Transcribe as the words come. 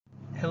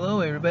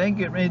everybody,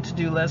 get ready to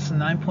do lesson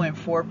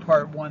 9.4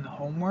 part 1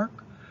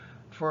 homework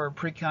for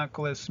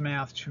pre-calculus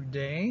math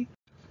today.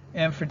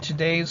 And for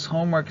today's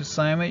homework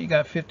assignment, you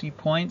got 50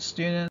 points,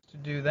 students, to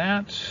do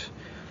that.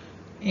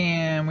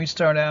 And we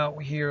start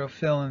out here with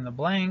fill in the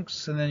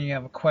blanks, and then you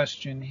have a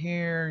question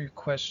here, your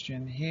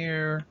question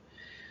here,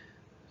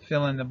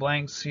 fill in the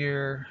blanks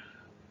here,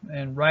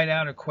 and write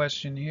out a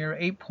question here.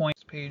 8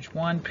 points, page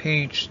 1,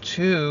 page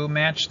 2,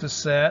 match the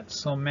set,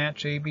 so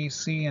match A, B,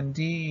 C, and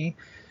D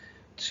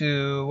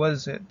to, what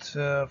is it,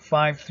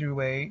 5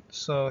 through 8.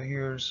 So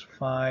here's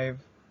 5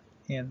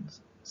 and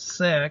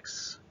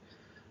 6.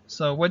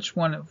 So which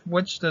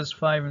does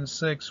 5 and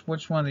 6,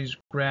 which one of these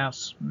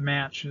graphs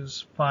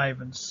matches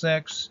 5 and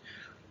 6?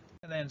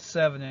 And then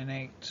 7 and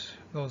 8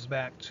 goes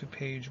back to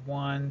page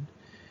 1,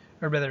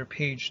 or rather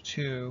page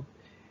 2.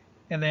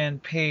 And then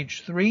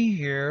page 3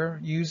 here,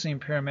 using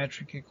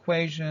parametric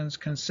equations,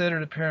 consider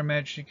the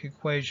parametric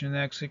equation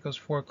x equals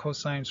 4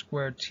 cosine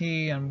squared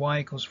t and y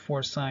equals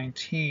 4 sine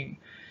t.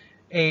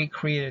 A,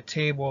 create a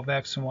table of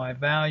x and y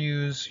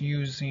values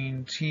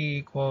using t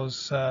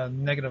equals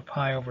negative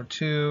pi over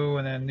 2,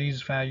 and then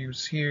these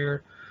values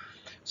here.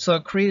 So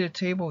create a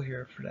table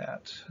here for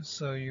that.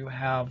 So you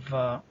have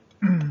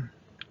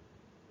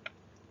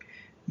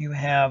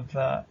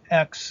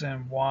x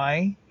and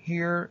y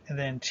here, and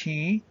then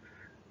t.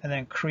 And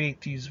then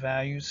create these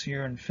values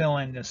here and fill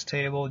in this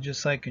table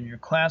just like in your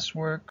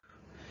classwork.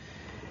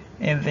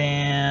 And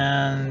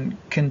then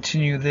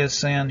continue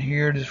this in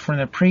here just from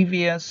the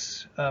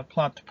previous.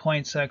 Plot the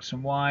points x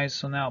and y.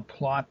 So now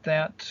plot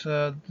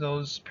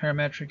those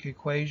parametric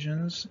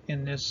equations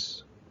in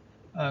this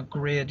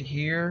grid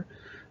here.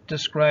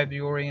 Describe the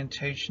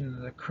orientation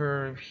of the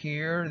curve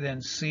here.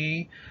 Then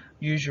C,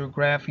 use your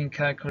graphing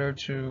calculator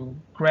to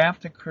graph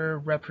the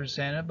curve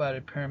represented by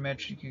the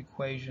parametric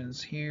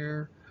equations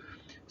here.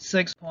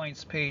 6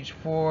 points, page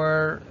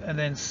 4, and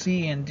then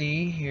C and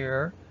D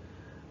here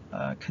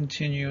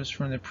continues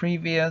from the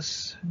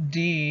previous.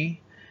 D,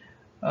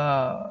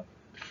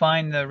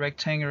 find the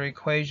rectangular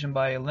equation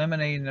by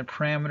eliminating the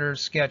parameters,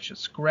 sketch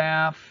its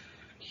graph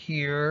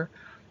here.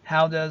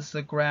 How does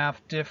the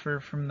graph differ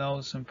from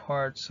those in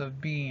parts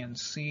of B and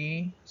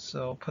C?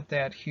 So put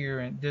that here,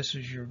 and this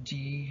is your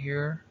D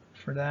here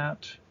for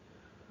that.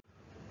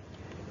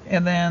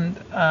 And then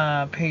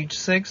page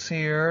 6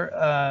 here,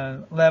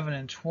 11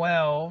 and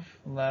 12.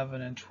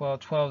 11 and 12.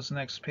 12 is the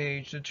next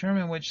page.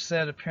 Determine which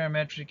set of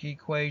parametric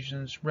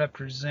equations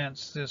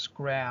represents this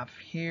graph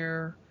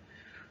here.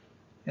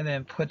 And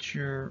then put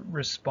your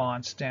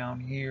response down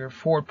here.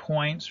 4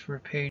 points for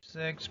page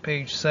 6.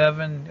 Page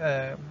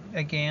 7,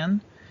 again.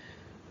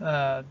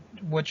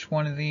 Which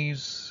one of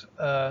these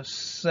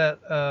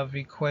set of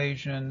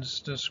equations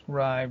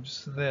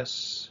describes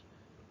this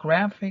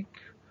graphic?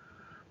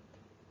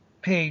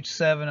 Page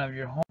 7 of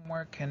your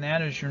homework, and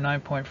that is your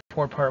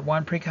 9.4 part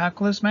 1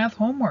 pre-calculus math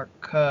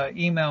homework.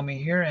 Email me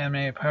here,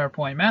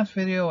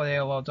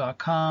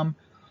 animatedpowerpointmathvideo@aol.com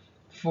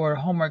for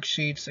homework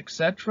sheets,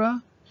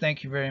 etc.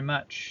 Thank you very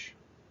much.